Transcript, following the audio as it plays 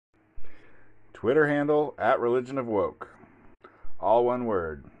Twitter handle @religionofwoke. All one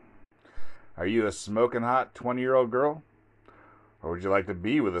word. Are you a smoking hot 20-year-old girl? Or would you like to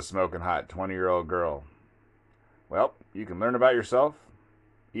be with a smoking hot 20-year-old girl? Well, you can learn about yourself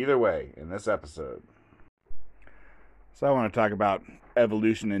either way in this episode. So I want to talk about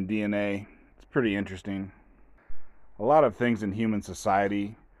evolution and DNA. It's pretty interesting. A lot of things in human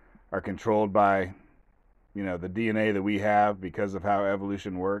society are controlled by, the DNA that we have because of how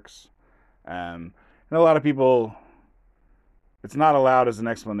evolution works. And a lot of people, it's not allowed as an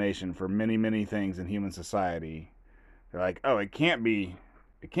explanation for many, many things in human society. They're like, oh, it can't be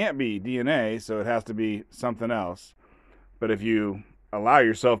DNA, so it has to be something else. But if you allow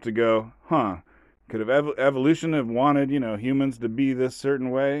yourself to go, could have evolution have wanted, humans to be this certain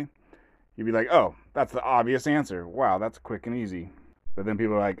way? You'd be like, oh, that's the obvious answer. Wow, that's quick and easy. But then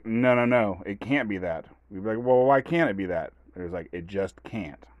people are like, no, it can't be that. We'd be like, well, why can't it be that? There's like, it just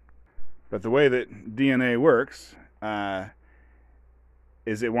can't. But the way that DNA works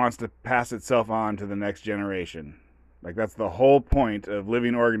is it wants to pass itself on to the next generation. Like, that's the whole point of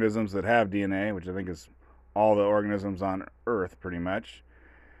living organisms that have DNA, which I think is all the organisms on Earth, pretty much.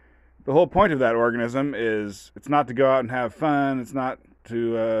 The whole point of that organism is it's not to go out and have fun. It's not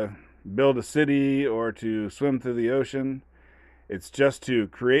to build a city or to swim through the ocean. It's just to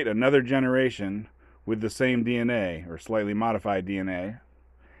create another generation with the same DNA or slightly modified DNA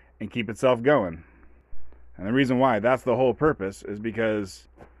and keep itself going. And the reason why that's the whole purpose is because,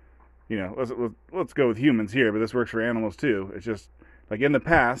 let's go with humans here, but this works for animals too. It's just like in the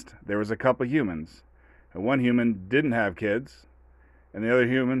past, there was a couple humans. And one human didn't have kids, and the other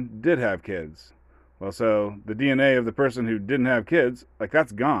human did have kids. Well, so the DNA of the person who didn't have kids,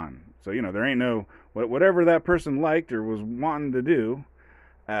 that's gone. So, there ain't no, whatever that person liked or was wanting to do,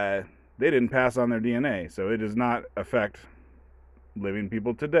 they didn't pass on their DNA. So it does not affect living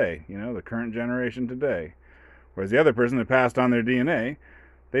people today, the current generation today. Whereas the other person that passed on their DNA,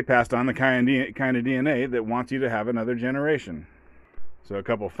 they passed on the kind of DNA that wants you to have another generation. So a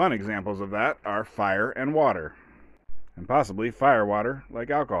couple fun examples of that are fire and water. And possibly fire water like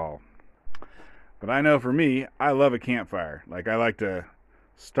alcohol. But I know for me, I love a campfire. I like to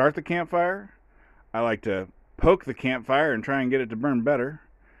start the campfire. I like to poke the campfire and try and get it to burn better.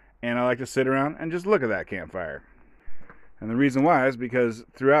 And I like to sit around and just look at that campfire. And the reason why is because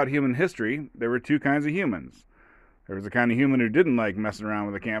throughout human history, there were two kinds of humans. There was the kind of human who didn't like messing around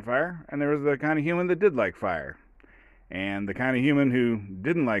with a campfire, and there was the kind of human that did like fire. And the kind of human who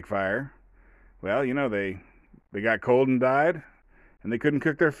didn't like fire, well, they got cold and died, and they couldn't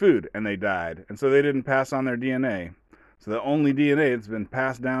cook their food, and they died. And so they didn't pass on their DNA. So the only DNA that's been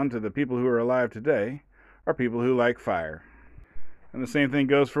passed down to the people who are alive today are people who like fire. And the same thing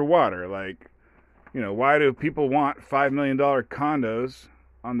goes for water. Why do people want $5 million condos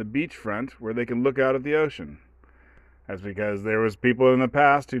on the beachfront where they can look out at the ocean? That's because there was people in the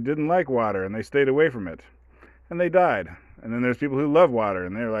past who didn't like water, and they stayed away from it. And they died. And then there's people who love water,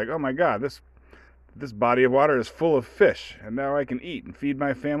 and they're like, oh my God, this body of water is full of fish, and now I can eat and feed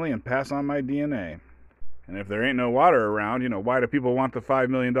my family and pass on my DNA. And if there ain't no water around, why do people want the $5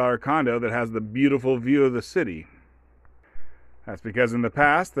 million condo that has the beautiful view of the city? That's because in the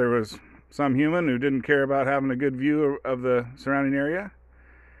past there was some human who didn't care about having a good view of the surrounding area,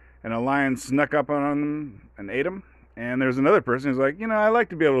 and a lion snuck up on them and ate him. And there's another person who's like, I like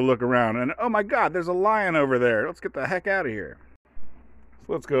to be able to look around, and oh my God, there's a lion over there. Let's get the heck out of here.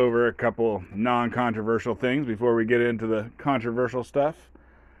 So let's go over a couple non-controversial things before we get into the controversial stuff.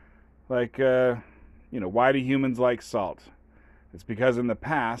 Why do humans like salt? It's because in the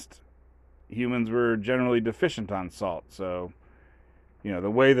past, humans were generally deficient on salt. So, the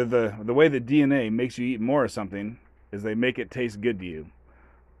way that DNA makes you eat more of something is they make it taste good to you.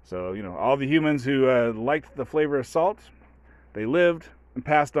 So, all the humans who liked the flavor of salt, they lived and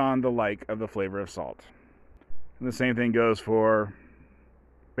passed on the like of the flavor of salt. And the same thing goes for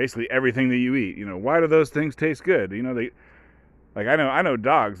basically everything that you eat. Why do those things taste good? I know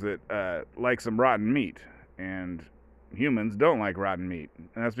dogs that like some rotten meat, and humans don't like rotten meat.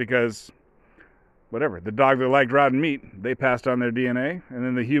 And that's because, the dog that liked rotten meat, they passed on their DNA, and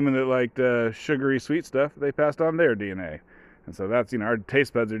then the human that liked sugary sweet stuff, they passed on their DNA. And so that's, our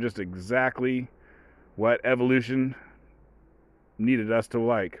taste buds are just exactly what evolution needed us to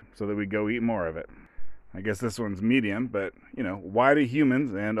like, so that we go eat more of it. I guess this one's medium, but, why do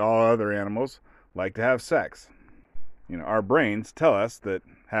humans and all other animals like to have sex? Our brains tell us that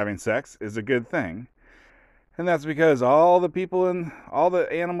having sex is a good thing. And that's because all the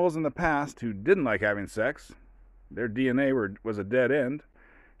animals in the past who didn't like having sex, their DNA was a dead end.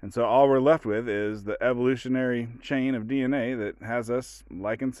 And so all we're left with is the evolutionary chain of DNA that has us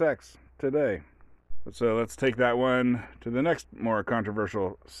liking sex today. So let's take that one to the next more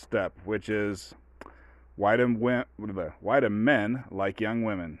controversial step, which is why do men like young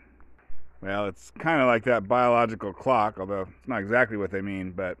women? Well, it's kind of like that biological clock, although it's not exactly what they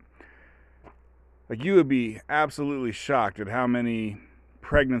mean, but like you would be absolutely shocked at how many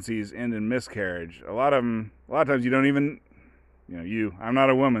pregnancies end in miscarriage. A lot of times you don't even, I'm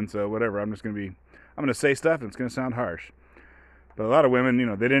not a woman, so whatever. I'm going to say stuff and it's going to sound harsh. But a lot of women,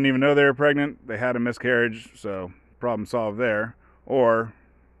 they didn't even know they were pregnant. They had a miscarriage, so problem solved there. Or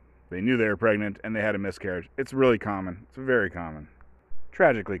they knew they were pregnant and they had a miscarriage. It's really common. It's very common.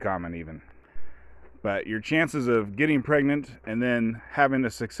 Tragically common even. But your chances of getting pregnant and then having a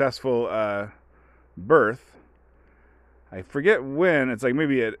successful birth, I forget when, it's like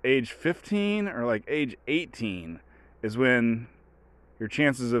maybe at age 15 or like age 18 is when your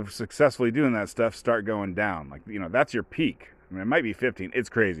chances of successfully doing that stuff start going down. Like, that's your peak. I mean, it might be 15. It's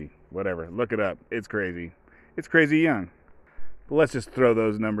crazy. Whatever. Look it up. It's crazy. It's crazy young. But let's just throw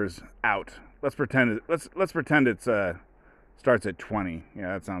those numbers out. Let's pretend it's starts at 20.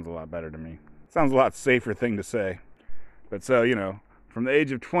 Yeah, that sounds a lot better to me. Sounds a lot safer thing to say. But so, from the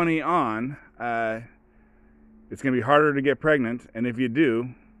age of 20 on, it's going to be harder to get pregnant, and if you do,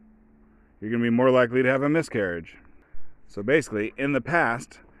 you're going to be more likely to have a miscarriage. So basically, in the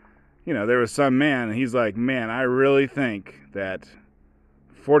past, there was some man, and he's like, man, I really think that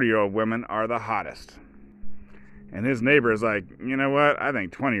 40-year-old women are the hottest. And his neighbor is like, you know what? I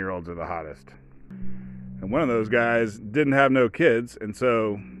think 20-year-olds are the hottest. And one of those guys didn't have no kids, and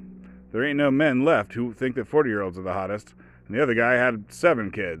so there ain't no men left who think that 40-year-olds are the hottest. And the other guy had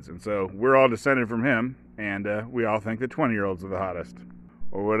 7 kids, and so we're all descended from him, and we all think that 20-year-olds are the hottest.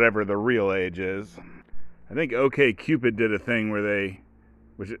 Or whatever the real age is. I think OkCupid did a thing where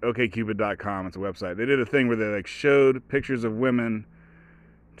which is okcupid.com, it's a website. They did a thing where they showed pictures of women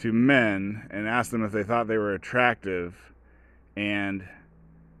to men and asked them if they thought they were attractive, and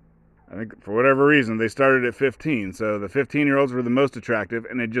I think for whatever reason they started at 15. So the 15-year-olds were the most attractive,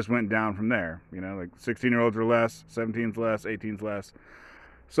 and it just went down from there. Like 16-year-olds were less, 17's less, 18's less,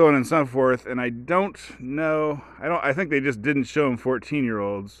 so on and so forth. And I don't know. I think they just didn't show them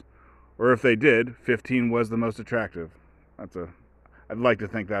 14-year-olds, or if they did, 15 was the most attractive. I'd like to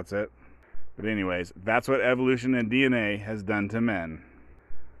think that's it. But anyways, that's what evolution and DNA has done to men.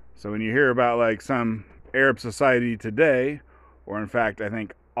 So when you hear about like some Arab society today, or in fact, I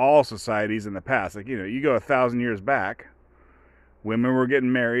think all societies in the past, like, you go 1,000 years back, women were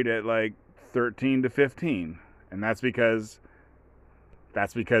getting married at like 13 to 15. And that's because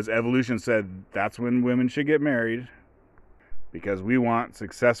evolution said that's when women should get married, because we want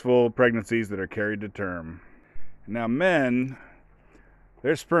successful pregnancies that are carried to term. Now men,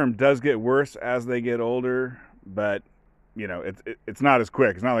 their sperm does get worse as they get older, but it's not as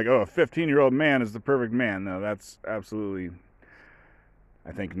quick. It's not like, a 15-year-old man is the perfect man. No, that's absolutely,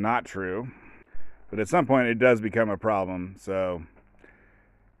 I think, not true. But at some point it does become a problem. So,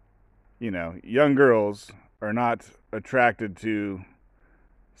 young girls are not attracted to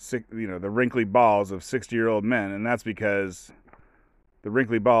the wrinkly balls of 60-year-old men, and that's because the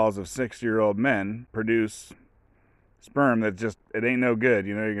wrinkly balls of 60-year-old men produce sperm that just, it ain't no good.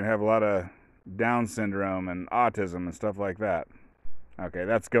 You're going to have a lot of Down syndrome and autism and stuff like that. Okay,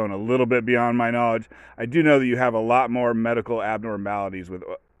 that's going a little bit beyond my knowledge. I do know that you have a lot more medical abnormalities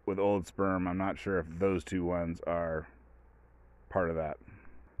with old sperm. I'm not sure if those two ones are part of that.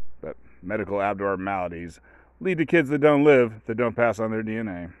 But medical abnormalities lead to kids that don't live, that don't pass on their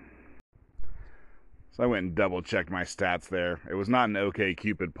DNA. So I went and double checked my stats there. It was not an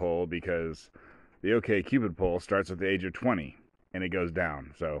OkCupid poll, because the OkCupid poll starts at the age of 20 and it goes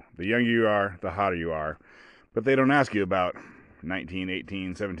down. So the younger you are, the hotter you are. But they don't ask you about 19,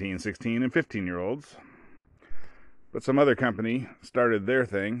 18, 17, 16, and 15-year-olds. But some other company started their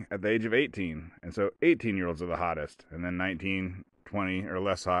thing at the age of 18. And so 18-year-olds are the hottest. And then 19, 20, or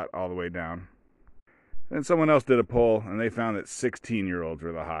less hot all the way down. Then someone else did a poll, and they found that 16-year-olds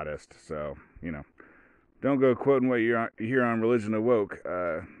were the hottest. So, don't go quoting what you hear on Religion Awoke.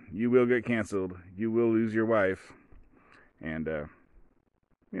 You will get canceled. You will lose your wife. And,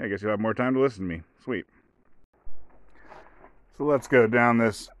 I guess you'll have more time to listen to me. Sweet. So let's go down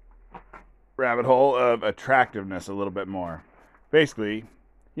this rabbit hole of attractiveness a little bit more. Basically,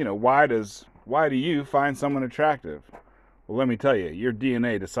 why do you find someone attractive? Well, let me tell you, your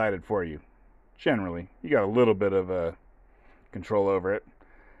DNA decided for you. Generally, you got a little bit of control over it.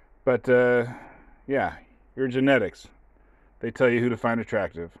 But, your genetics, they tell you who to find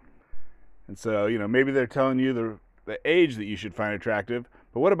attractive. And so, maybe they're telling you the age that you should find attractive,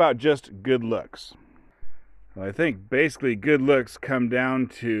 but what about just good looks? Well, I think basically good looks come down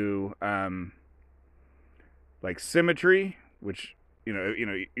to like symmetry, which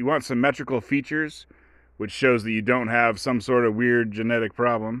you want symmetrical features, which shows that you don't have some sort of weird genetic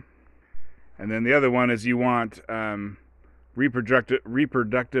problem. And then the other one is you want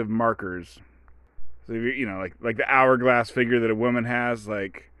reproductive markers. So like the hourglass figure that a woman has,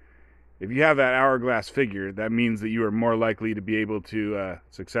 like if you have that hourglass figure, that means that you are more likely to be able to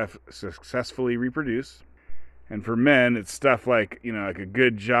successfully reproduce. And for men, it's stuff like like a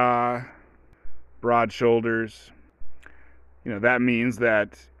good jaw, broad shoulders. That means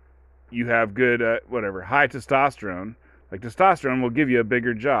that you have good high testosterone. Like testosterone will give you a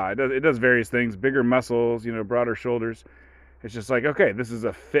bigger jaw. It does various things, bigger muscles, broader shoulders. It's just like, okay, this is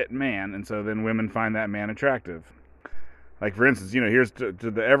a fit man, and so then women find that man attractive. Like, for instance, here's to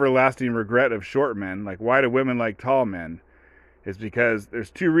the everlasting regret of short men. Like, why do women like tall men? It's because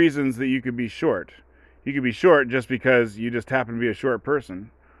there's two reasons that you could be short. You could be short just because you just happen to be a short person,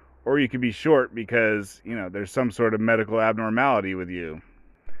 or you could be short because, there's some sort of medical abnormality with you.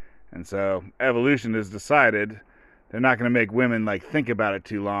 And so evolution has decided they're not going to make women, like, think about it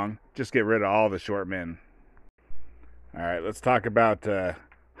too long. Just get rid of all the short men. All right, let's talk about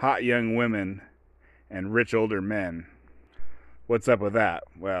hot young women and rich older men. What's up with that?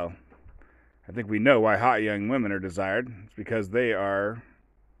 Well, I think we know why hot young women are desired. It's because they are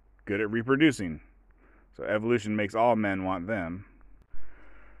good at reproducing. So evolution makes all men want them.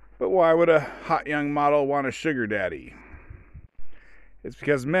 But why would a hot young model want a sugar daddy? It's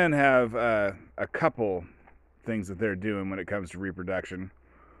because men have a couple things that they're doing when it comes to reproduction.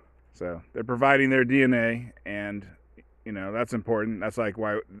 So they're providing their DNA, and that's important. That's like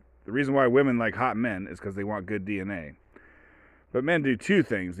why the reason why women like hot men is because they want good DNA. But men do two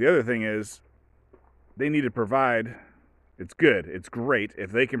things. The other thing is they need to provide. It's good, it's great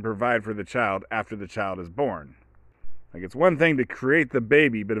if they can provide for the child after the child is born. Like, it's one thing to create the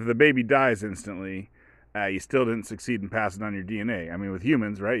baby, but if the baby dies instantly, you still didn't succeed in passing on your DNA. I mean, with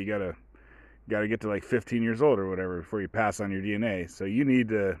humans, right? You gotta get to like 15 years old or whatever before you pass on your DNA. So you need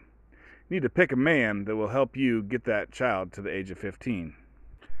to pick a man that will help you get that child to the age of 15.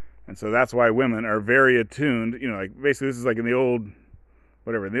 And so that's why women are very attuned. Like, basically this is like in the old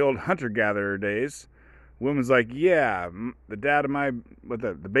hunter-gatherer days. Women's like, yeah, the dad of my,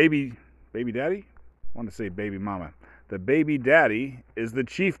 the baby daddy? I want to say baby mama. The baby daddy is the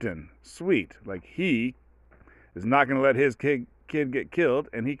chieftain. Sweet. Like, he is not going to let his kid get killed,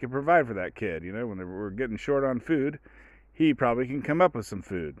 and he can provide for that kid. When we're getting short on food, he probably can come up with some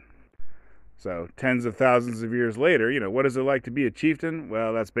food. So tens of thousands of years later, what is it like to be a chieftain?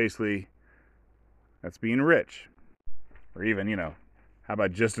 Well, that's being rich. Or even, how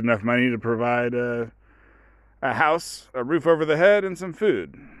about just enough money to provide a house, a roof over the head, and some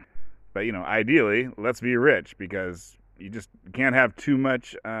food. But, ideally, let's be rich, because you just can't have too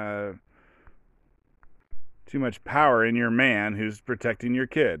much power in your man who's protecting your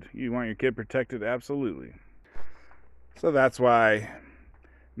kid. You want your kid protected? Absolutely. So that's why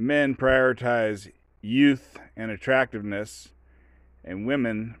men prioritize youth and attractiveness, and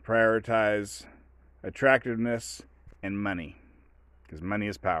women prioritize attractiveness and money, because money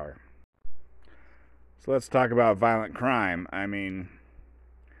is power. So let's talk about violent crime. I mean,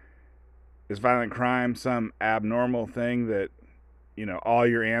 is violent crime some abnormal thing that, all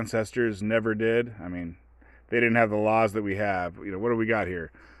your ancestors never did? I mean, they didn't have the laws that we have. What do we got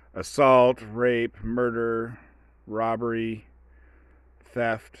here? Assault, rape, murder, robbery,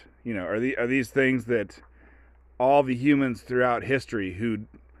 theft. Are these things that all the humans throughout history who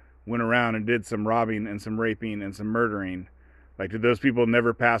went around and did some robbing and some raping and some murdering, like, did those people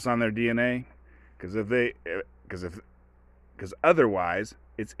never pass on their DNA? Because otherwise,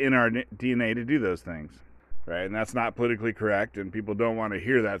 it's in our DNA to do those things, right? And that's not politically correct, and people don't want to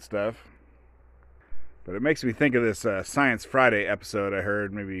hear that stuff. But it makes me think of this Science Friday episode I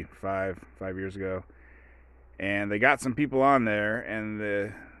heard maybe five years ago, and they got some people on there, and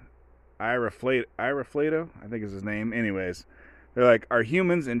the Ira Flato, I think is his name. Anyways, they're like, are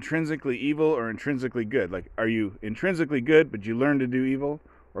humans intrinsically evil or intrinsically good? Like, are you intrinsically good but you learn to do evil,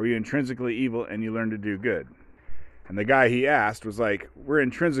 or are you intrinsically evil and you learn to do good? And the guy he asked was like, we're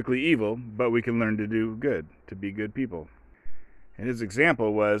intrinsically evil, but we can learn to do good, to be good people. And his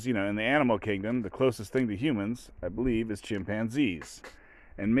example was, in the animal kingdom, the closest thing to humans, I believe, is chimpanzees.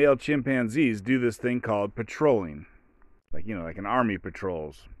 And male chimpanzees do this thing called patrolling, like an army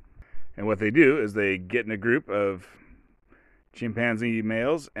patrols. And what they do is they get in a group of chimpanzee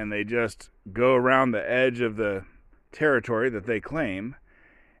males, and they just go around the edge of the territory that they claim,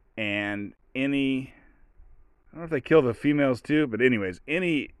 and I don't know if they kill the females too, but anyways,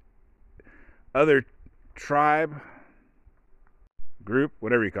 any other tribe, group,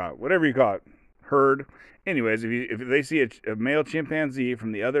 whatever you call it, herd. Anyways, if they see a male chimpanzee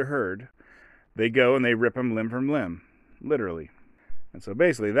from the other herd, they go and they rip him limb from limb, literally. And so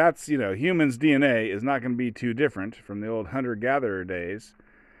basically, that's, humans' DNA is not going to be too different from the old hunter-gatherer days.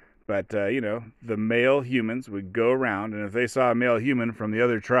 But, the male humans would go around, and if they saw a male human from the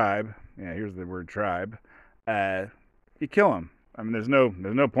other tribe, here's the word tribe, you kill him. I mean, there's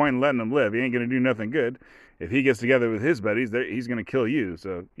no point in letting him live. He ain't going to do nothing good. If he gets together with his buddies, he's going to kill you.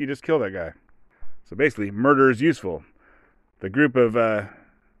 So you just kill that guy. So basically, murder is useful. The group of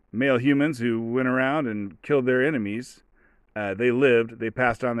male humans who went around and killed their enemies, they lived, they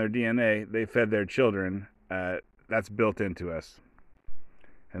passed on their DNA, they fed their children. That's built into us.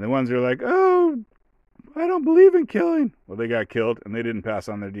 And the ones who are like, oh, I don't believe in killing. Well, they got killed and they didn't pass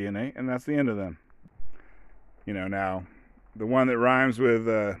on their DNA, and that's the end of them. Now, the one that rhymes with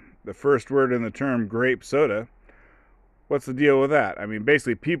the first word in the term grape soda, what's the deal with that? I mean,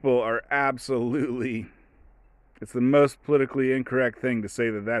 basically, people are absolutely, it's the most politically incorrect thing to say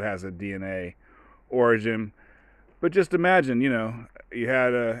that has a DNA origin. But just imagine, you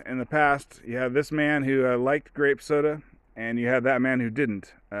had, in the past, you had this man who liked grape soda, and you had that man who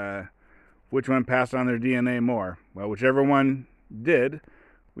didn't. Which one passed on their DNA more? Well, whichever one did,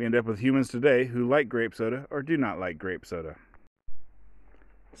 we end up with humans today who like grape soda or do not like grape soda.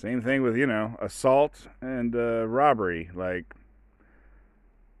 Same thing with, assault and robbery. Like,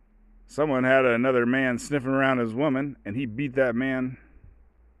 someone had another man sniffing around his woman, and he beat that man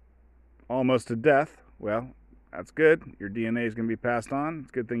almost to death. Well, that's good. Your DNA is going to be passed on. It's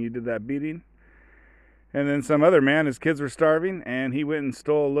a good thing you did that beating. And then some other man, his kids were starving, and he went and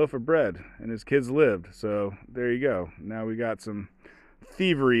stole a loaf of bread, and his kids lived. So there you go. Now we got some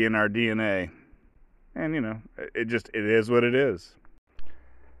thievery in our DNA. And, it is what it is.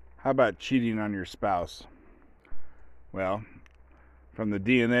 How about cheating on your spouse? Well, from the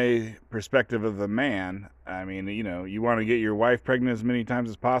DNA perspective of the man, I mean, you want to get your wife pregnant as many times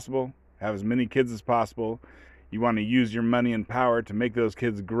as possible, have as many kids as possible. You want to use your money and power to make those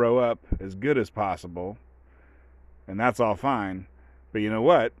kids grow up as good as possible. And that's all fine. But you know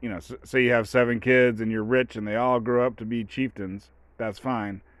what? Say you have 7 kids and you're rich and they all grow up to be chieftains. That's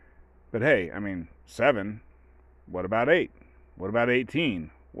fine. But hey, 7. What about 8? What about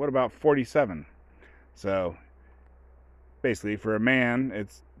 18? What about 47? So basically, for a man,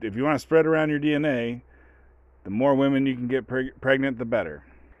 if you want to spread around your DNA, the more women you can get pregnant, the better.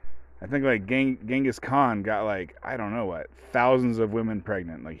 I think like Genghis Khan got thousands of women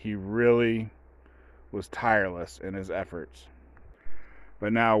pregnant. Like, he really was tireless in his efforts.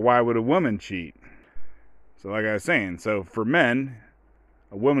 But now, why would a woman cheat? So like I was saying, so for men,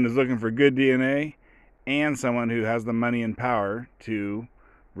 a woman is looking for good DNA and someone who has the money and power to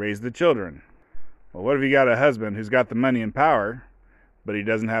raise the children. Well, what if you got a husband who's got the money and power, but he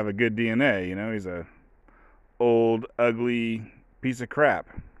doesn't have a good DNA? He's a old, ugly piece of crap.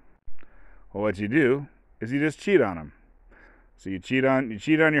 Well, what you do is you just cheat on him. So you cheat on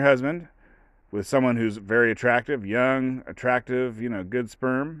your husband with someone who's very attractive, young, attractive, good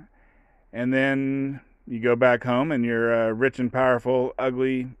sperm, and then you go back home and your rich and powerful,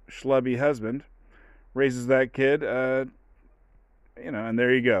 ugly, schlubby husband raises that kid, and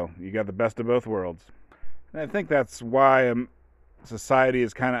there you go. You got the best of both worlds. And I think that's why society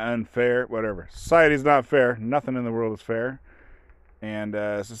is kind of unfair. Whatever. Society's not fair. Nothing in the world is fair. And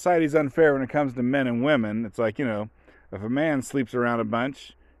society's unfair when it comes to men and women. It's like, if a man sleeps around a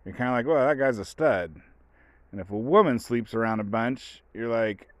bunch, you're kind of like, well, that guy's a stud. And if a woman sleeps around a bunch, you're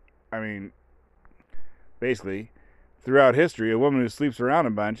like, basically, throughout history, a woman who sleeps around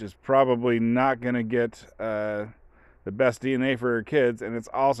a bunch is probably not going to get the best DNA for her kids, and it's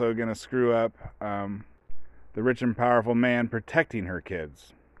also going to screw up the rich and powerful man protecting her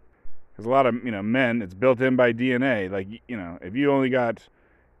kids. Because a lot of, men, it's built in by DNA. Like, if you only got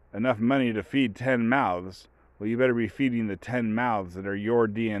enough money to feed 10 mouths, well, you better be feeding the 10 mouths that are your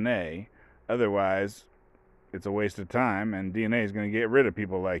DNA. Otherwise, it's a waste of time, and DNA is going to get rid of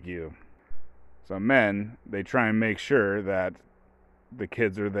people like you. So men, they try and make sure that the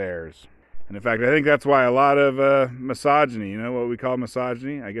kids are theirs. And in fact, I think that's why a lot of misogyny, what we call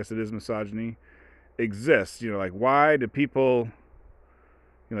misogyny, I guess it is misogyny, exists. Why do people,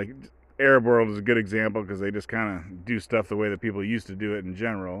 Arab world is a good example because they just kind of do stuff the way that people used to do it in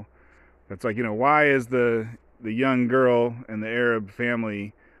general. It's like, why is the young girl in the Arab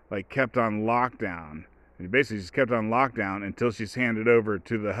family kept on lockdown? And basically she's kept on lockdown until she's handed over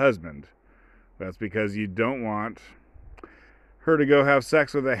to the husband. That's because you don't want her to go have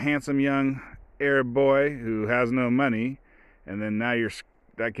sex with a handsome young Arab boy who has no money, and then now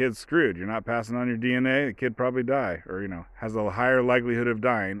that kid's screwed. You're not passing on your DNA, the kid probably die, or, has a higher likelihood of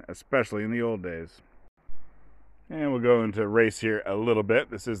dying, especially in the old days. And we'll go into race here a little bit.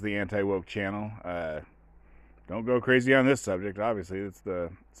 This is the Anti-Woke channel. Don't go crazy on this subject. Obviously, it's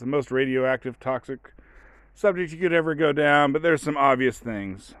the most radioactive, toxic subject you could ever go down, but there's some obvious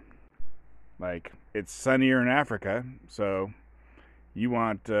things. Like, it's sunnier in Africa, so you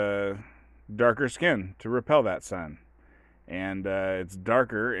want darker skin to repel that sun. And it's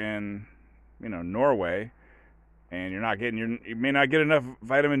darker in, Norway, and you may not get enough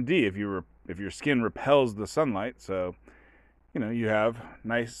vitamin D if your skin repels the sunlight. So, you have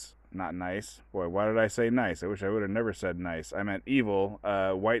not nice. Boy, why did I say nice? I wish I would have never said nice. I meant evil,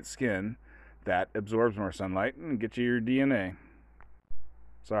 white skin that absorbs more sunlight and gets you your DNA.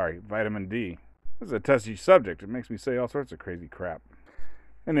 Sorry, vitamin D. This is a touchy subject. It makes me say all sorts of crazy crap.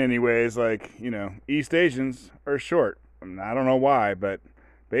 And anyways, East Asians are short. I don't know why, but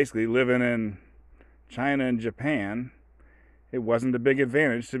basically living in China and Japan, it wasn't a big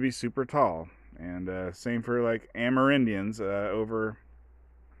advantage to be super tall. And same for Amerindians over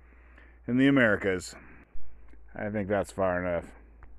in the Americas. I think that's far enough.